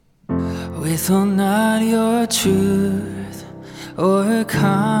Withhold not your truth or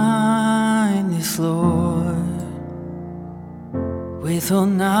kindness, Lord.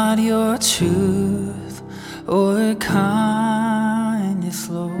 Withhold not your truth or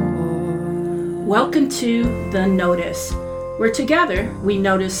kindness, Lord. Welcome to The Notice, where together we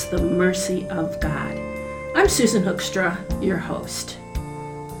notice the mercy of God. I'm Susan Hoekstra, your host.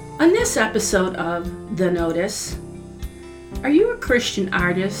 On this episode of The Notice, are you a Christian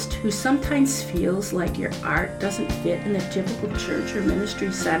artist who sometimes feels like your art doesn't fit in a typical church or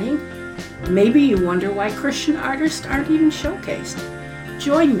ministry setting? Maybe you wonder why Christian artists aren't even showcased.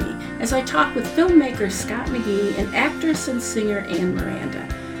 Join me as I talk with filmmaker Scott Magee and actress and singer Anne Miranda,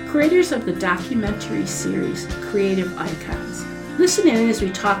 creators of the documentary series Creative Icons. Listen in as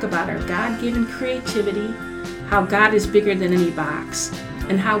we talk about our God-given creativity, how God is bigger than any box,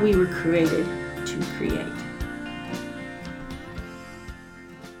 and how we were created to create.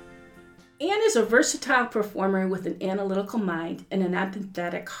 Anne is a versatile performer with an analytical mind and an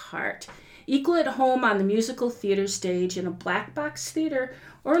empathetic heart. Equal at home on the musical theater stage, in a black box theater,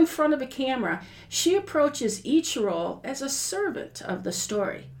 or in front of a camera, she approaches each role as a servant of the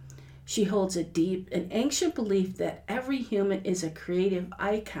story. She holds a deep and ancient belief that every human is a creative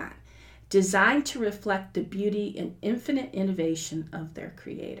icon, designed to reflect the beauty and infinite innovation of their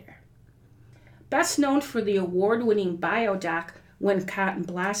creator. Best known for the award-winning biodoc When Cotton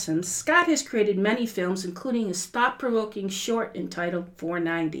Blossoms, Scott has created many films, including his thought-provoking short entitled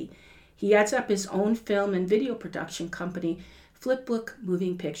 490. He heads up his own film and video production company, Flipbook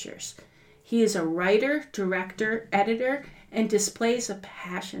Moving Pictures. He is a writer, director, editor, and displays a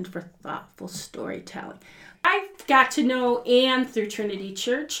passion for thoughtful storytelling. I got to know Anne through Trinity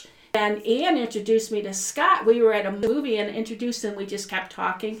Church, and Anne introduced me to Scott. We were at a movie and introduced him. We just kept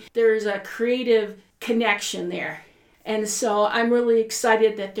talking. There's a creative connection there. And so I'm really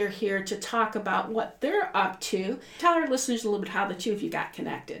excited that they're here to talk about what they're up to. Tell our listeners a little bit how the two of you got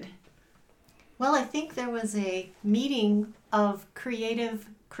connected. Well, I think there was a meeting of creative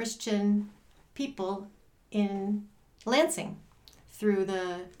Christian people in Lansing through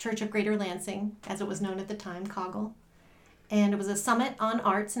the Church of Greater Lansing, as it was known at the time, COGL. And it was a summit on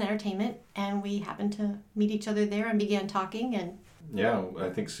arts and entertainment, and we happened to meet each other there and began talking. And yeah,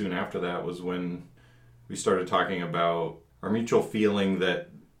 I think soon after that was when we started talking about our mutual feeling that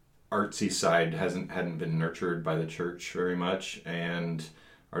artsy side hadn't been nurtured by the church very much, and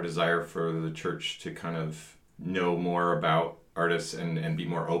our desire for the church to kind of know more about artists and be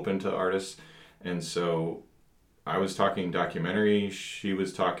more open to artists. And so I was talking documentary, she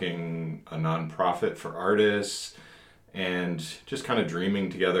was talking a nonprofit for artists, and just kind of dreaming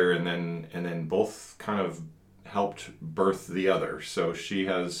together, and then both kind of helped birth the other. So she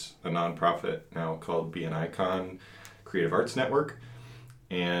has a nonprofit now called Be an Icon Creative Arts Network,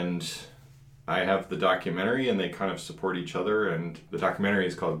 and I have the documentary, and they kind of support each other. And the documentary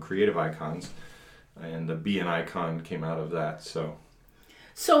is called Creative Icons, and the Be an Icon came out of that. So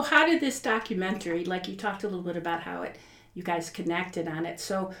how did this documentary, like you talked a little bit about how you guys connected on it.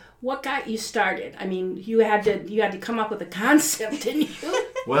 So what got you started? I mean, you had to come up with a concept, didn't you?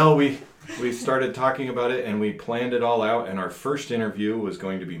 Well, we started talking about it, and we planned it all out, and our first interview was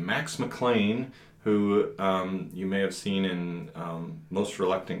going to be Max McLean, who you may have seen in Most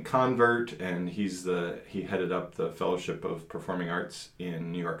Reluctant Convert, and he headed up the Fellowship of Performing Arts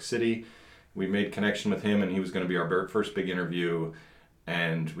in New York City. We made connection with him, and he was going to be our first big interview,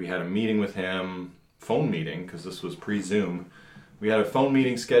 and we had a meeting with him, phone meeting, because this was pre-Zoom. We had a phone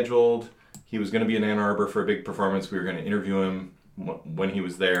meeting scheduled. He was going to be in Ann Arbor for a big performance. We were going to interview him when he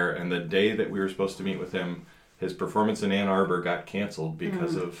was there, and the day that we were supposed to meet with him, his performance in Ann Arbor got canceled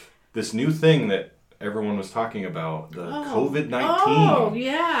because of this new thing that everyone was talking about, the COVID-19. Oh,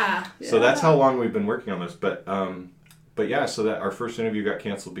 yeah. So that's how long we've been working on this. But yeah, so that our first interview got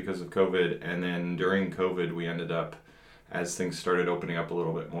canceled because of COVID, and then during COVID, we ended up, as things started opening up a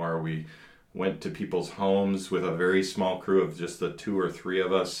little bit more, we went to people's homes with a very small crew of just the 2 or 3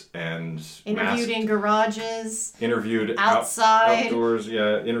 of us, and interviewed in garages, interviewed outside, outdoors,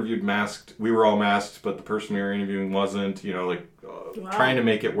 interviewed masked. We were all masked, but the person we were interviewing wasn't, trying to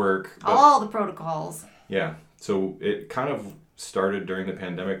make it work. But, all the protocols. Yeah, so it kind of started during the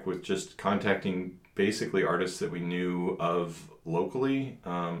pandemic with just contacting basically artists that we knew of locally.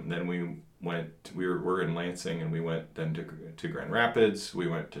 Then we were in Lansing, and we went then to Grand Rapids. We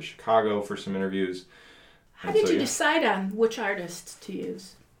went to Chicago for some interviews. How did you decide on which artists to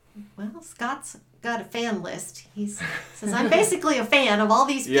use? Well, Scott's got a fan list. He says, I'm basically a fan of all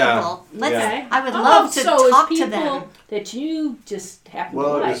these people. Yeah. Okay. I would love to talk to them. That you just happen to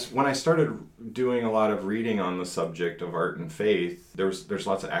Well, like. it was when I started doing a lot of reading on the subject of art and faith. There's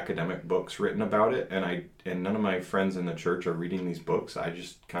lots of academic books written about it, and none of my friends in the church are reading these books. I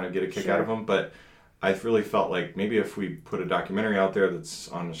just kind of get a kick out of them, but I really felt like maybe if we put a documentary out there that's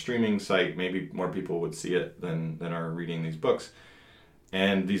on a streaming site, maybe more people would see it than are reading these books.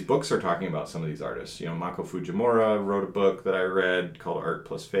 And these books are talking about some of these artists. Mako Fujimura wrote a book that I read called Art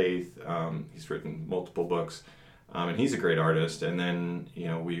Plus Faith. He's written multiple books, and he's a great artist. And then,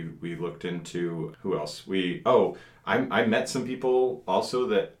 we looked into who else. I met some people also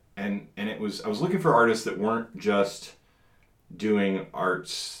that, and I was looking for artists that weren't just doing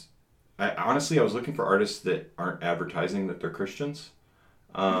arts. I was looking for artists that aren't advertising that they're Christians.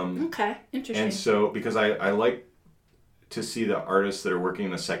 Okay, interesting. And so, because I like to see the artists that are working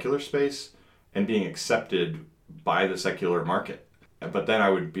in the secular space and being accepted by the secular market. But then I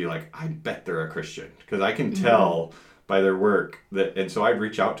would be like, I bet they're a Christian, because I can tell by their work that, and so I'd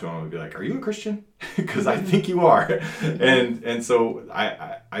reach out to them and be like, are you a Christian? Because I think you are. And so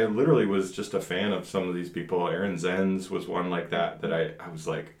I literally was just a fan of some of these people. Aaron Zenz was one like that I was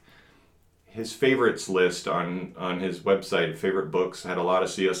like, his favorites list on his website, favorite books, had a lot of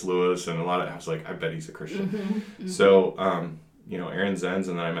C.S. Lewis and I was like, I bet he's a Christian. So, Aaron Zenz,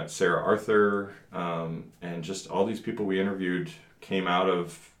 and then I met Sarah Arthur, and just all these people we interviewed came out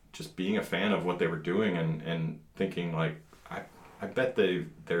of just being a fan of what they were doing and thinking like, I bet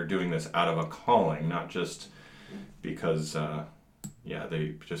they're doing this out of a calling, not just because,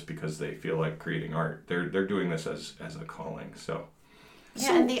 because they feel like creating art. They're doing this as a calling, so.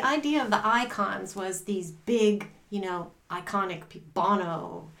 Yeah, and the idea of the icons was these big, iconic people,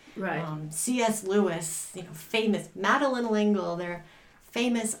 Bono, right. C.S. Lewis, famous, Madeleine L'Engle, they're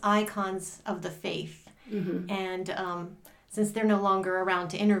famous icons of the faith. And since they're no longer around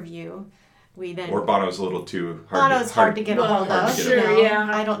to interview, we then... Or Bono's a little too hard. Bono's hard to get a hold of. Sure, yeah.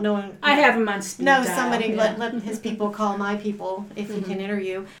 I don't know. I have him on speed dial. Somebody let his people call my people if he can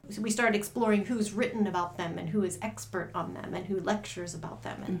interview. So we started exploring who's written about them and who is expert on them and who lectures about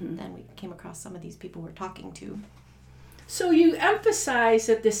them. And then we came across some of these people we're talking to. So you emphasize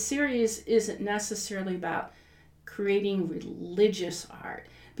that this series isn't necessarily about creating religious art,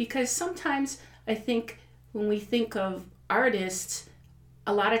 because sometimes I think when we think of artists,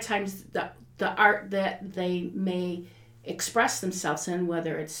 a lot of times the art that they may express themselves in,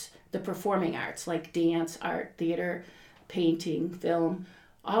 whether it's the performing arts like dance, art, theater, painting, film,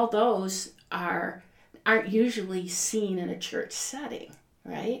 all those aren't usually seen in a church setting,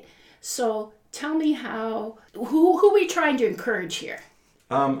 right? So tell me who are we trying to encourage here?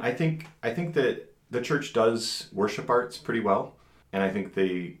 I think that the church does worship arts pretty well, and I think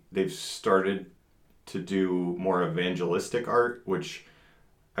they've started to do more evangelistic art, which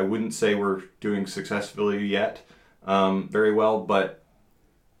I wouldn't say we're doing successfully yet, very well, but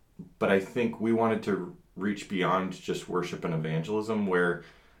I think we wanted to reach beyond just worship and evangelism, where,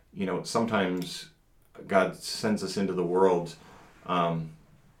 sometimes God sends us into the world,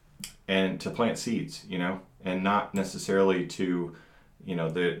 and to plant seeds, and not necessarily to,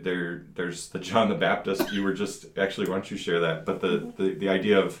 there's the John the Baptist. You were just, actually, why don't you share that? But the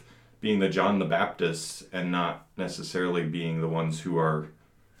idea of being the John the Baptist and not necessarily being the ones who are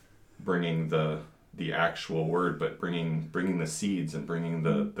bringing the actual word, but bringing the seeds and bringing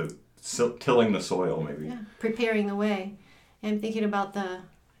the tilling the soil, maybe. Yeah, preparing the way. And I'm thinking about I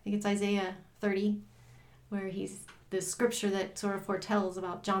think it's Isaiah 30, where the scripture that sort of foretells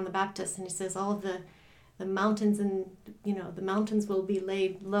about John the Baptist, and he says all of the mountains and the mountains will be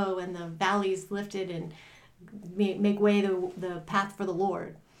laid low and the valleys lifted, and make way the path for the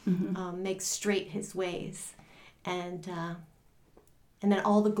Lord, make straight his ways, and then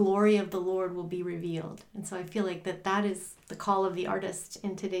all the glory of the Lord will be revealed. And so I feel like that is the call of the artist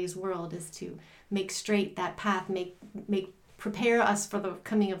in today's world, is to make straight that path, prepare us for the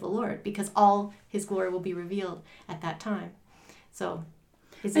coming of the Lord, because all his glory will be revealed at that time. So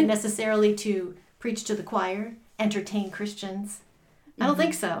is it necessarily to preach to the choir, entertain Christians? I don't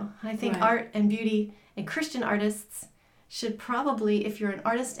think so. I think art and beauty and Christian artists should probably, if you're an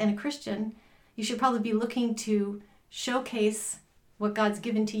artist and a Christian, you should probably be looking to showcase what God's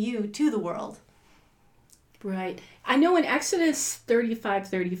given to you to the world. Right. I know in Exodus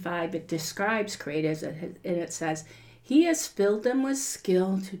 35:35 it describes creatives, and it says, he has filled them with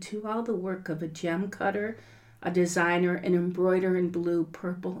skill to do all the work of a gem cutter, a designer, an embroiderer in blue,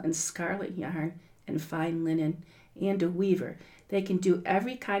 purple, and scarlet yarn, and fine linen, and a weaver. They can do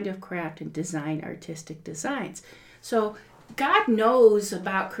every kind of craft and design artistic designs. So God knows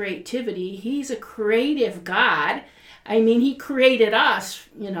about creativity. He's a creative God. I mean, he created us,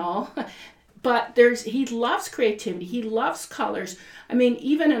 but he loves creativity. He loves colors. I mean,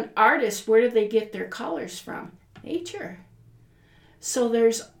 even an artist, where do they get their colors from? Nature. So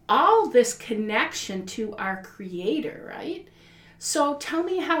there's all this connection to our Creator, right? So tell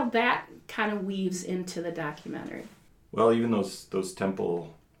me how that kind of weaves into the documentary. Well, even those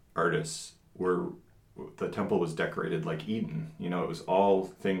temple artists the temple was decorated like Eden. It was all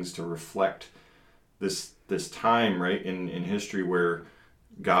things to reflect this time, right, in history where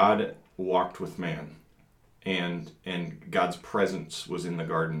God walked with man, and God's presence was in the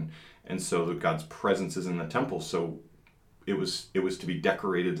garden, and so God's presence is in the temple. So it was to be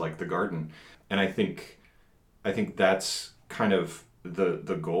decorated like the garden, and I think that's kind of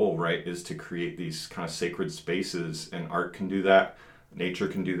the goal, right, is to create these kind of sacred spaces, and art can do that, nature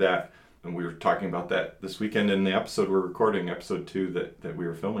can do that. And we were talking about that this weekend in the episode we're recording, episode 2 that we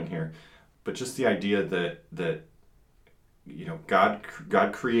were filming here. But just the idea that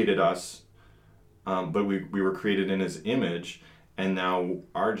God created us, but we were created in His image, and now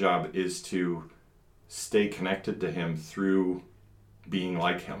our job is to stay connected to Him through being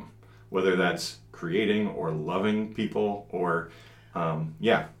like Him, whether that's creating or loving people or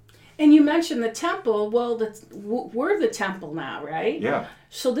And you mentioned the temple. Well, we're the temple now, right? Yeah.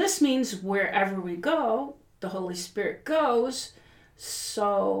 So this means wherever we go, the Holy Spirit goes.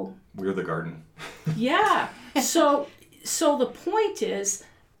 So we're the garden. Yeah. So the point is,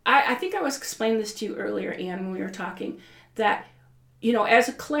 I think I was explaining this to you earlier, Anne, when we were talking, that, as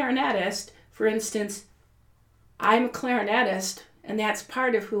a clarinetist, for instance, I'm a clarinetist, and that's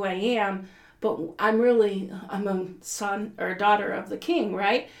part of who I am, but I'm a son or daughter of the King,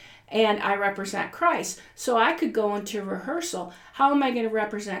 right? And I represent Christ. So I could go into rehearsal. How am I going to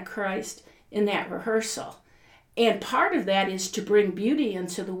represent Christ in that rehearsal? And part of that is to bring beauty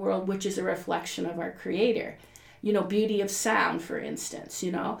into the world, which is a reflection of our Creator. Beauty of sound, for instance,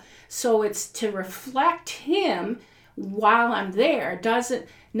 So it's to reflect Him while I'm there. Doesn't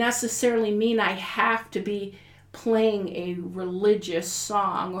necessarily mean I have to be playing a religious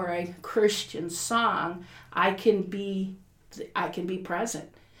song or a Christian song. I can be present.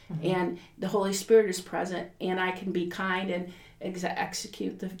 Mm-hmm. And the Holy Spirit is present, and I can be kind and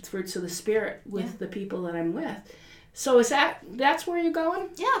execute the fruits of the Spirit with the people that I'm with. So that's where you're going?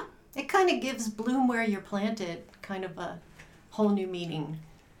 Yeah. It kind of gives bloom where you're planted kind of a whole new meaning.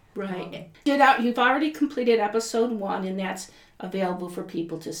 Right. You've already completed episode 1, and that's available for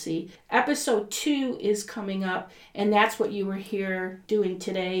people to see. Episode 2 is coming up, and that's what you were here doing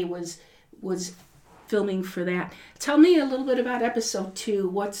today was filming for that. Tell me a little bit about episode 2.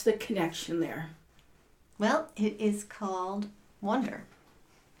 What's the connection there? Well, it is called Wonder.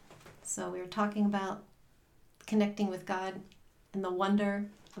 So we were talking about connecting with God and the wonder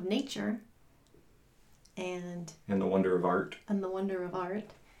of nature and the wonder of art.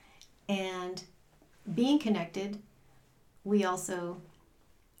 And being connected, we also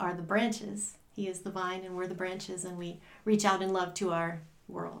are the branches. He is the vine and we're the branches, and we reach out in love to our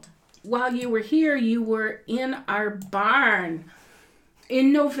world. While you were here, you were in our barn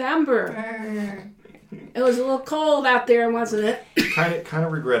in November. It was a little cold out there, wasn't it? Kind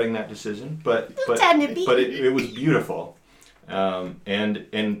of regretting that decision, but it was beautiful.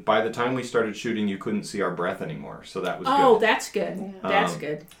 And by the time we started shooting, you couldn't see our breath anymore, so that was good. Oh, that's good. Yeah. That's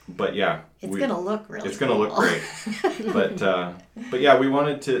good. But yeah, it's gonna look really. It's gonna look great. but yeah, we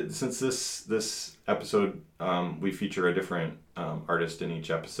wanted to, since this episode, we feature a different artist in each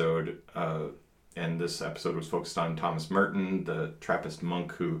episode, and this episode was focused on Thomas Merton, the Trappist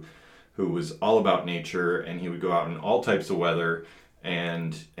monk who was all about nature, and he would go out in all types of weather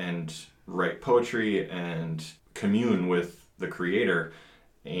and write poetry and commune with the Creator.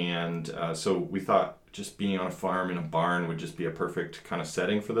 And so we thought just being on a farm in a barn would just be a perfect kind of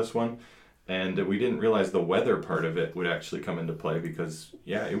setting for this one. And we didn't realize the weather part of it would actually come into play because,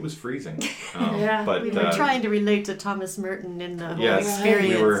 it was freezing. But we were trying to relate to Thomas Merton in the whole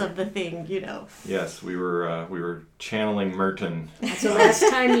experience of the thing, Yes, we were channeling Merton. That's the last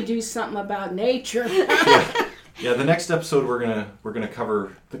time you do something about nature. Yeah. The next episode we're gonna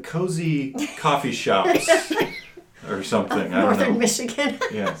cover the cozy coffee shops or something. Northern Michigan.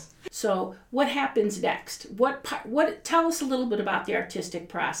 Yes. So what happens next? What tell us a little bit about the artistic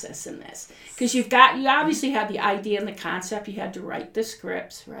process in this, because you obviously had the idea and the concept. You had to write the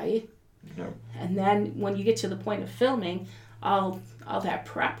scripts, right? Yeah. And then when you get to the point of filming, all that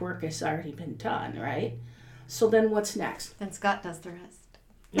prep work has already been done, right? So then what's next? Then Scott does the rest.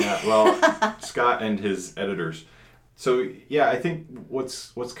 Yeah. Well, Scott and his editors. So yeah, I think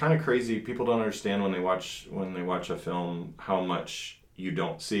what's kind of crazy, people don't understand when they watch a film how much you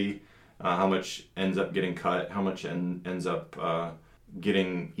don't see, how much ends up getting cut, how much ends up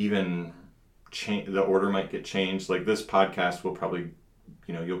getting even the order might get changed. Like this podcast will probably,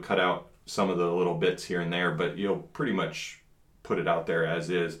 you'll cut out some of the little bits here and there, but you'll pretty much put it out there as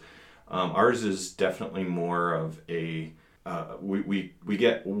is. Ours is definitely more of a we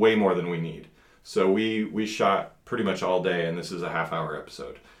get way more than we need. So we shot pretty much all day, and this is a half-hour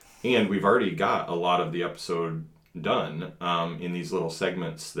episode. And we've already got a lot of the episode done in these little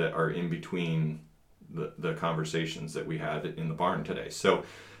segments that are in between the conversations that we had in the barn today. So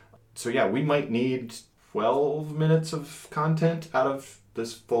yeah, we might need 12 minutes of content out of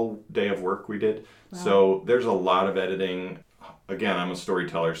this full day of work we did. Wow. So there's a lot of editing. Again, I'm a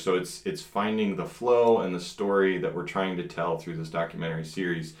storyteller, so it's finding the flow and the story that we're trying to tell through this documentary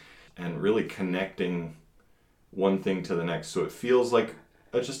series and really connecting one thing to the next. So it feels like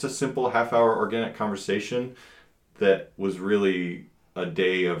just a simple half-hour organic conversation that was really a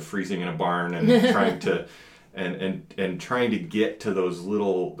day of freezing in a barn and trying to and trying to get to those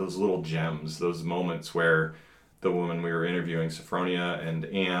little gems, those moments where the woman we were interviewing, Sophronia and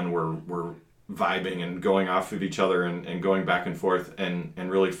Anne, were vibing and going off of each other and going back and forth and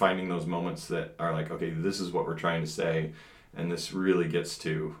really finding those moments that are like, okay, this is what we're trying to say, and this really gets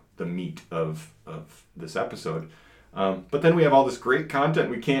to the meat of this episode. But then we have all this great content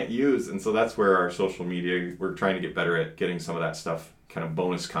we can't use, and so that's where our social media, we're trying to get better at getting some of that stuff, kind of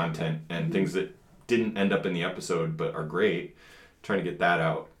bonus content and things that didn't end up in the episode but are great, trying to get that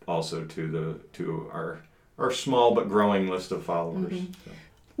out also to our small but growing list of followers. Mm-hmm. So.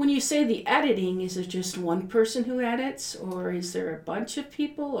 When you say the editing, is it just one person who edits, or is there a bunch of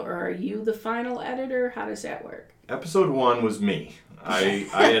people, or are you the final editor? How does that work? Episode 1 was me. I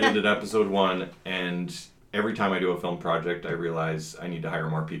edited episode 1, and every time I do a film project, I realize I need to hire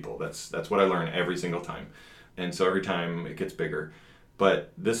more people. That's what I learn every single time. And so every time it gets bigger.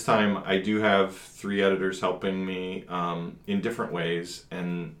 But this time I do have 3 editors helping me in different ways.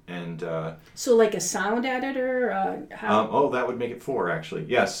 So like a sound editor? That would make it 4, actually.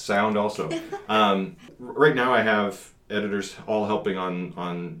 Yes, sound also. Right now I have editors all helping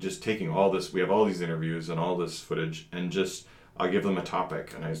on just taking all this. We have all these interviews and all this footage, and just I give them a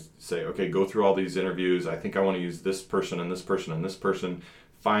topic and I say, okay, go through all these interviews. I think I want to use this person and this person and this person.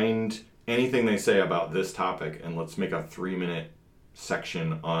 Find anything they say about this topic, and let's make a 3-minute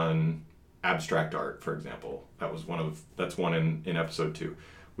section on abstract art, for example. That's one in episode 2.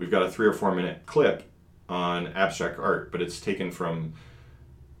 We've got a 3 or 4 minute clip on abstract art, but it's taken from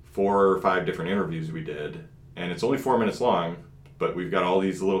 4 or 5 different interviews we did, and it's only 4 minutes long, but we've got all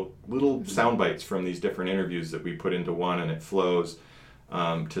these little sound bites from these different interviews that we put into one, and it flows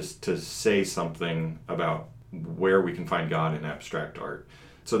to say something about where we can find God in abstract art.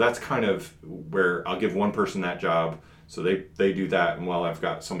 So that's kind of where I'll give one person that job, so they do that, and while I've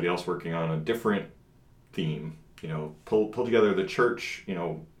got somebody else working on a different theme, pull together the church,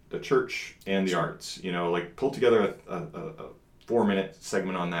 the church and the arts, like pull together a 4-minute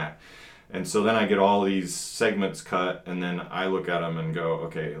segment on that. And so then I get all these segments cut, and then I look at them and go,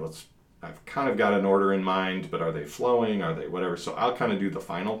 okay, I've kind of got an order in mind, but are they flowing? Are they whatever? So I'll kind of do the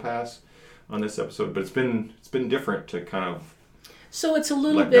final pass on this episode, but it's been different to kind of. So it's a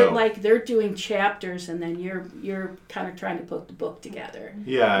little bit like they're doing chapters, and then you're kind of trying to put the book together.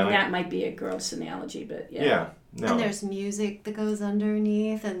 Yeah. And that might be a gross analogy, but yeah. Yeah. No. And there's music that goes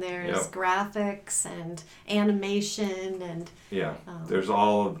underneath, and there's graphics and animation, and there's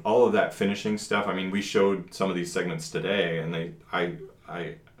all of that finishing stuff. I mean, we showed some of these segments today, and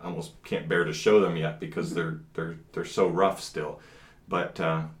I almost can't bear to show them yet because they're so rough still. But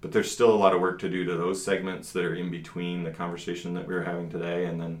there's still a lot of work to do to those segments that are in between the conversation that we were having today,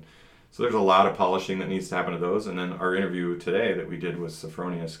 and then so there's a lot of polishing that needs to happen to those. And then our interview today that we did with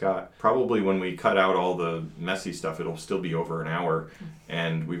Sophronia Scott, probably when we cut out all the messy stuff, it'll still be over an hour,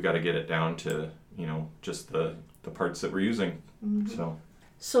 and we've got to get it down to just the parts that we're using. Mm-hmm.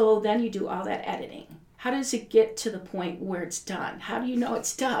 So then you do all that editing. How does it get to the point where it's done? How do you know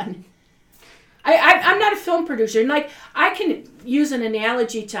it's done? I'm not a film producer, and I can use an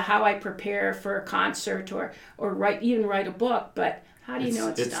analogy to how I prepare for a concert or write a book, but how do you know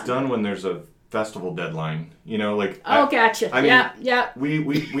it's done? It's done when there's a festival deadline, gotcha. I mean, yeah.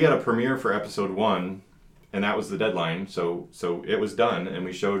 We had a premiere for episode 1, and that was the deadline, so it was done, and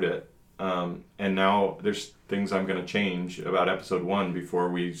we showed it, and now there's things I'm going to change about episode 1 before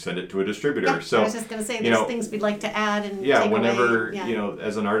we send it to a distributor. Yeah, so I was just going to say there's things we'd like to add and take whenever away.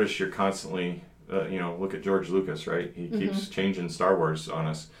 As an artist, you're constantly. Look at George Lucas, right? He keeps changing Star Wars on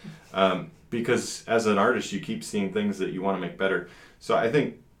us. Because as an artist, you keep seeing things that you want to make better. So I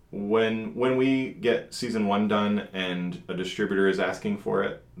think when we get season 1 done and a distributor is asking for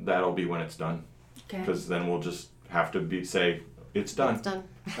it, that'll be when it's done. Okay. Because then we'll just have to say it's done. It's done.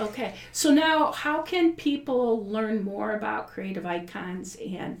 Okay. So now, how can people learn more about Creative Icons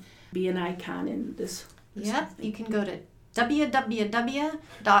and be an icon in this? Yep, you can go to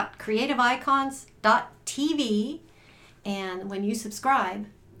www.creativeicons.tv, and when you subscribe,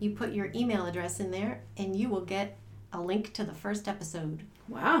 you put your email address in there, and you will get a link to the first episode.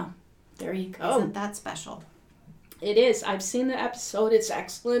 Wow. There you go. Isn't that special? It is. I've seen the episode. It's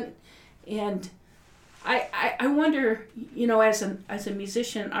excellent. And I wonder, as a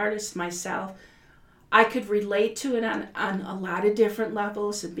musician, artist myself, I could relate to it on a lot of different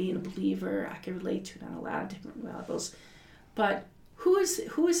levels. And being a believer, I could relate to it on a lot of different levels. But who is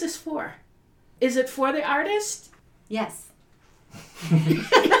this for? Is it for the artist? Yes.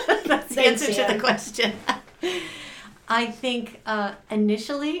 That's the answer to Anne. the question. I think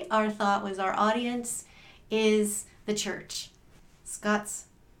initially our thought was our audience is the church. Scott's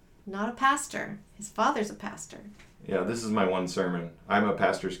not a pastor. His father's a pastor. Yeah, this is my one sermon. I'm a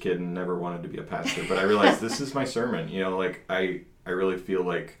pastor's kid and never wanted to be a pastor, but I realized this is my sermon. I really feel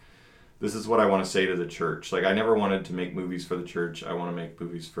like this is what I want to say to the church. Like, I never wanted to make movies for the church. I want to make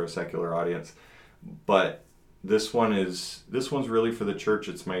movies for a secular audience. But this one's really for the church.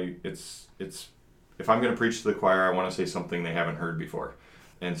 It's if I'm going to preach to the choir, I want to say something they haven't heard before.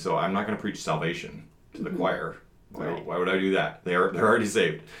 And so I'm not going to preach salvation to the choir. Why would I do that? They're already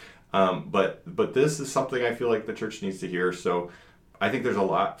saved. But this is something I feel like the church needs to hear. So I think there's a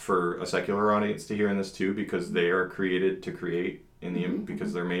lot for a secular audience to hear in this too, because they are created to create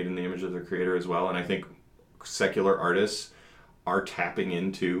because they're made in the image of their creator as well. And I think secular artists are tapping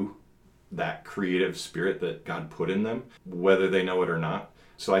into that creative spirit that God put in them, whether they know it or not.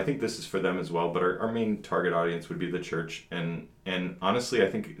 So I think this is for them as well. But our main target audience would be the church. And honestly, I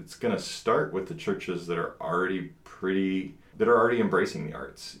think it's going to start with the churches that are already embracing the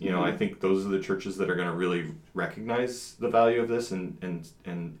arts. I think those are the churches that are going to really recognize the value of this, and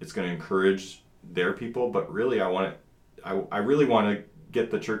it's going to encourage their people. But really, I really want to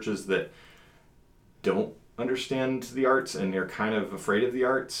get the churches that don't understand the arts and they're kind of afraid of the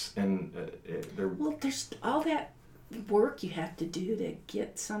arts, and there's all that work you have to do to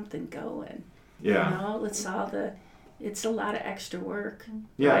get something going. Yeah. It's a lot of extra work.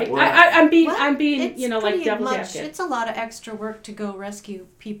 Yeah. Right? Well, I'm being It's like pretty devil's much, advocate. it's a lot of extra work to go rescue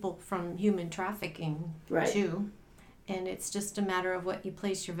people from human trafficking, too. And it's just a matter of what you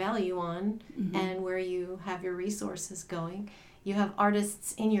place your value on and where you have your resources going. You have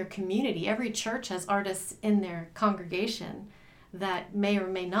artists in your community. Every church has artists in their congregation that may or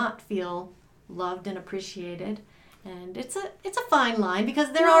may not feel loved and appreciated. And it's a fine line,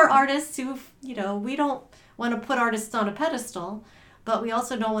 because there are artists who, we don't want to put artists on a pedestal, but we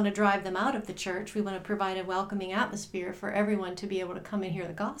also don't want to drive them out of the church. We want to provide a welcoming atmosphere for everyone to be able to come and hear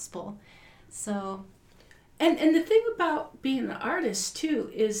the gospel. So, and the thing about being an artist too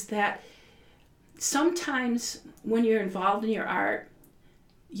is that sometimes when you're involved in your art,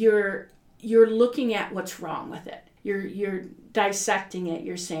 you're looking at what's wrong with it. You're dissecting it.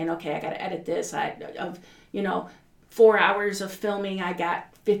 You're saying, okay, I got to edit this. 4 hours of filming, I got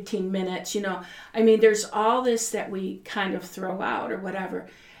 15 minutes, there's all this that we kind of throw out or whatever.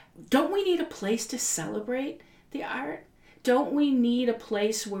 Don't we need a place to celebrate the art? Don't we need a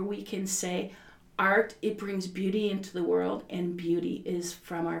place where we can say, art, it brings beauty into the world, and beauty is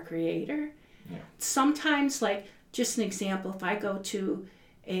from our creator? Yeah. Sometimes, like, just an example, if I go to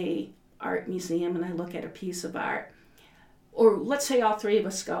a art museum and I look at a piece of art, or let's say all three of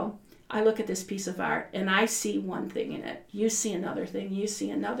us go, I look at this piece of art and I see one thing in it. You see another thing. You see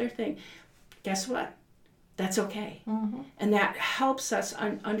another thing. Guess what? That's okay. Mm-hmm. And that helps us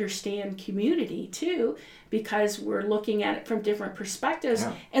understand community too, because we're looking at it from different perspectives,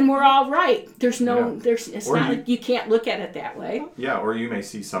 and we're all right. It's not like you can't look at it that way. Yeah, or you may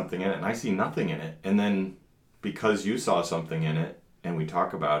see something in it and I see nothing in it. And then because you saw something in it and we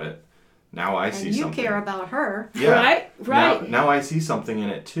talk about it, now I see something. And you care about her. Yeah. Right. Now I see something in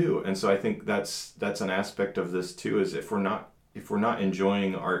it too. And so I think that's an aspect of this too, is if we're not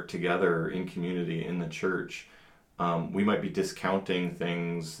enjoying art together in community in the church, we might be discounting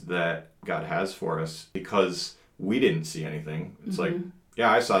things that God has for us because we didn't see anything. It's like, yeah,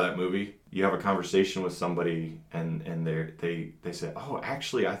 I saw that movie. You have a conversation with somebody and they say, oh,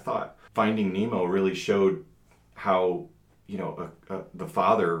 actually, I thought Finding Nemo really showed how the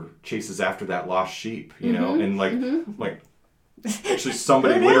father chases after that lost sheep, and like Actually,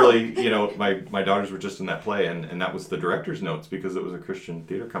 somebody literally, my daughters were just in that play, and that was the director's notes because it was a Christian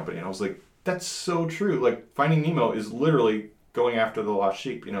theater company. And I was like, that's so true. Like, Finding Nemo is literally going after the lost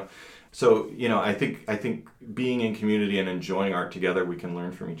sheep, So, I think being in community and enjoying art together, we can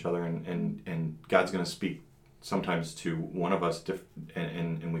learn from each other, and God's going to speak sometimes to one of us,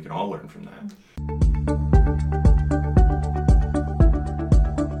 and we can all learn from that.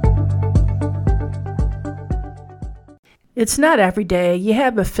 It's not every day you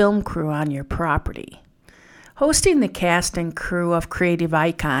have a film crew on your property. Hosting the cast and crew of Creative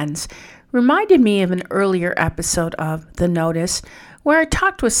Icons reminded me of an earlier episode of The Notice, where I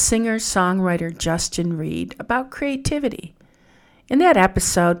talked with singer-songwriter Justin Reed about creativity. In that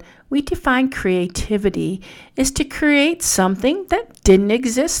episode, we defined creativity as to create something that didn't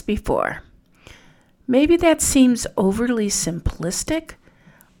exist before. Maybe that seems overly simplistic,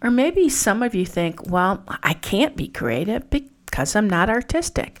 or maybe some of you think, well, I can't be creative because I'm not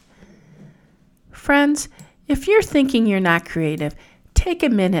artistic. Friends, if you're thinking you're not creative, take a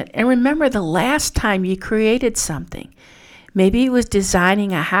minute and remember the last time you created something. Maybe it was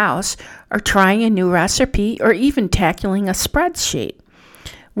designing a house or trying a new recipe or even tackling a spreadsheet.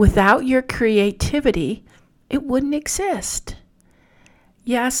 Without your creativity, it wouldn't exist.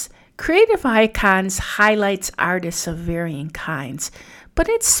 Yes, Creative Icons highlights artists of varying kinds, but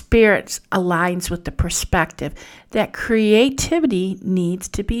its spirit aligns with the perspective that creativity needs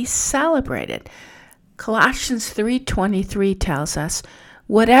to be celebrated. Colossians 3:23 tells us,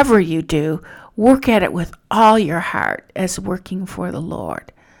 whatever you do, work at it with all your heart as working for the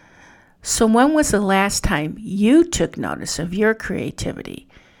Lord. So when was the last time you took notice of your creativity?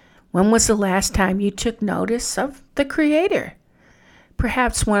 When was the last time you took notice of the Creator?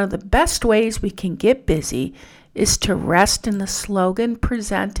 Perhaps one of the best ways we can get busy is to rest in the slogan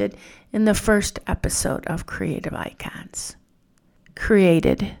presented in the first episode of Creative Icons.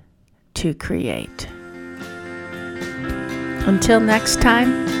 Created to create. Until next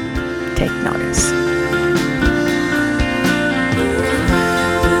time, take notice.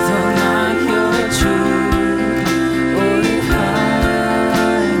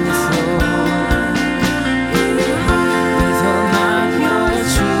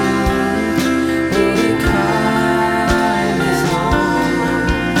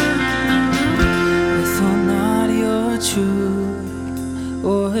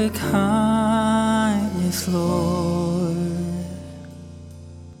 Or kindness, Lord.